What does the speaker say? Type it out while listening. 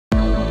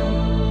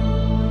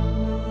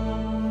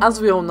As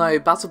we all know,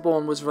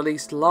 Battleborn was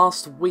released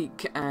last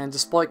week, and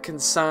despite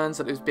concerns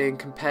that it was being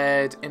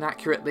compared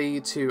inaccurately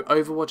to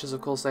Overwatch, as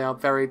of course they are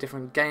very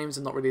different games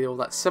and not really all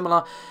that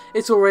similar,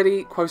 it's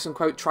already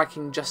quote-unquote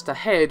tracking just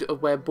ahead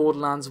of where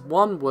Borderlands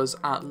 1 was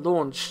at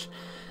launch.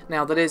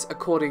 Now that is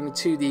according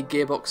to the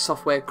Gearbox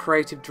software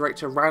creative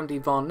director Randy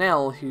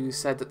Varnell, who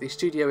said that the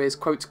studio is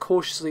quote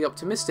cautiously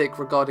optimistic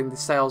regarding the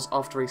sales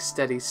after a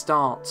steady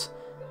start.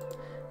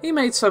 He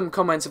made some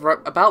comments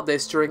about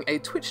this during a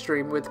Twitch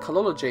stream with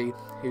Colology,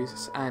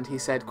 and he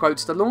said, quote,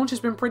 "The launch has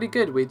been pretty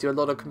good. We do a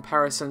lot of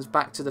comparisons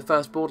back to the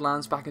first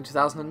Borderlands back in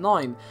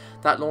 2009.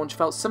 That launch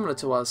felt similar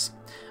to us.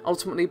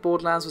 Ultimately,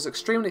 Borderlands was an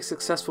extremely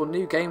successful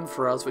new game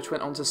for us, which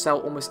went on to sell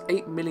almost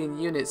 8 million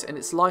units in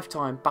its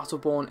lifetime.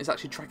 Battleborn is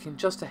actually tracking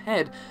just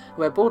ahead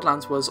where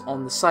Borderlands was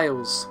on the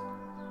sales."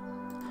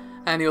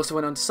 And he also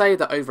went on to say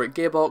that over at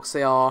Gearbox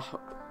they are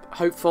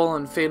hopeful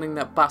and feeling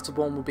that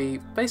Battleborn will be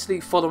basically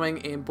following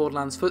in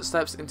Borderlands'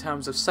 footsteps in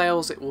terms of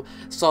sales. It will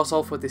start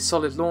off with a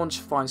solid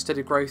launch, find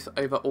steady growth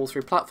over all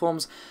three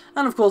platforms,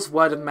 and of course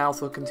word of mouth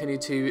will continue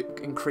to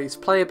increase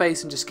player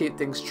base and just keep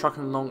things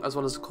trucking along, as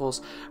well as of course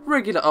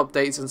regular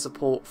updates and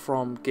support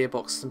from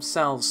Gearbox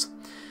themselves.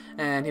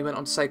 And he went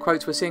on to say,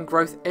 quote, "We're seeing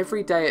growth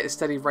every day at a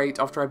steady rate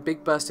after a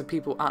big burst of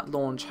people at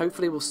launch.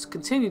 Hopefully we'll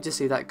continue to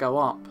see that go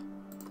up."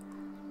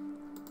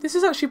 This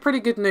is actually pretty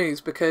good news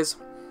because,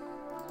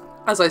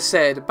 as I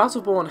said,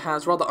 Battleborn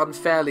has rather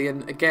unfairly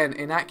and again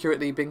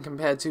inaccurately been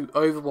compared to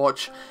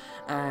Overwatch,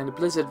 and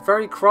Blizzard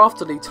very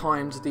craftily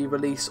timed the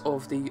release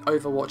of the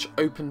Overwatch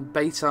open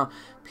beta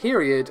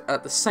period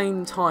at the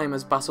same time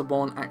as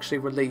Battleborn actually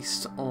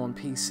released on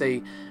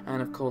PC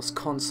and of course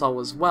console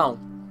as well.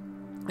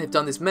 They've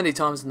done this many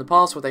times in the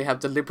past where they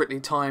have deliberately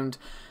timed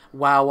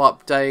WoW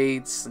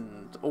updates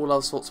and all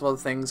other sorts of other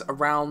things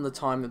around the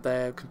time that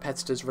their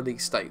competitors'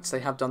 release dates. They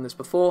have done this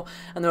before,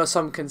 and there are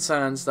some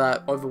concerns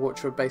that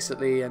Overwatch would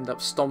basically end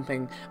up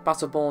stomping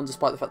Battleborn,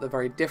 despite the fact they're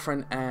very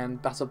different, and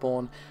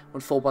Battleborn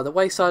would fall by the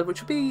wayside,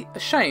 which would be a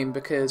shame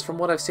because from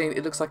what I've seen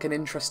it looks like an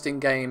interesting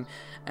game,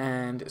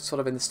 and it's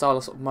sort of in the style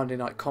of Monday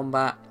Night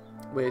Combat,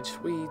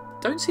 which we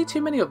don't see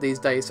too many of these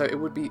days, so it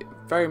would be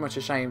very much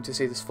a shame to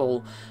see this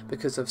fall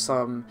because of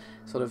some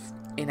sort of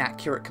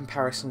inaccurate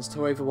comparisons to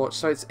Overwatch.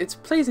 So it's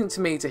pleasing to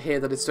me to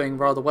hear that it's doing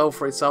rather well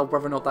for itself,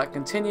 whether or not that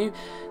continue.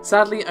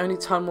 Sadly, only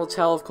time will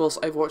tell. Of course,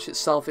 Overwatch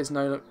itself is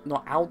not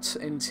out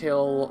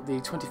until the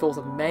 24th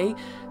of May,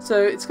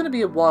 so it's going to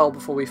be a while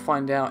before we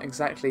find out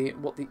exactly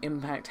what the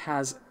impact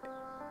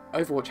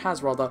Overwatch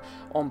has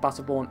on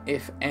Battleborn,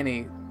 if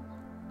any.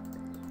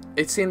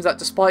 It seems that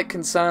despite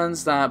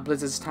concerns that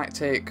Blizzard's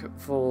tactic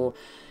for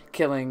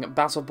killing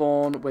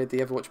Battleborn with the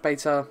Overwatch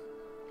beta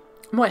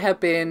might have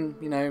been,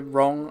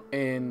 wrong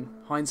in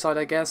hindsight,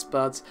 I guess,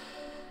 but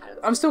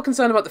I'm still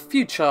concerned about the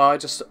future. I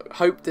just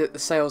hope that the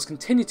sales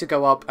continue to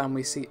go up and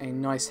we see a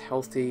nice,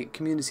 healthy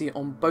community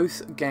on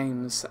both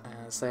games,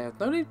 as they have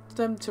no need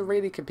them to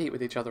really compete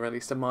with each other, at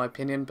least in my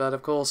opinion, but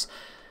of course,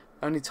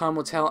 only time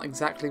will tell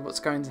exactly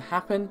what's going to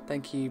happen.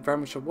 Thank you very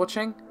much for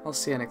watching. I'll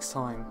see you next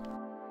time.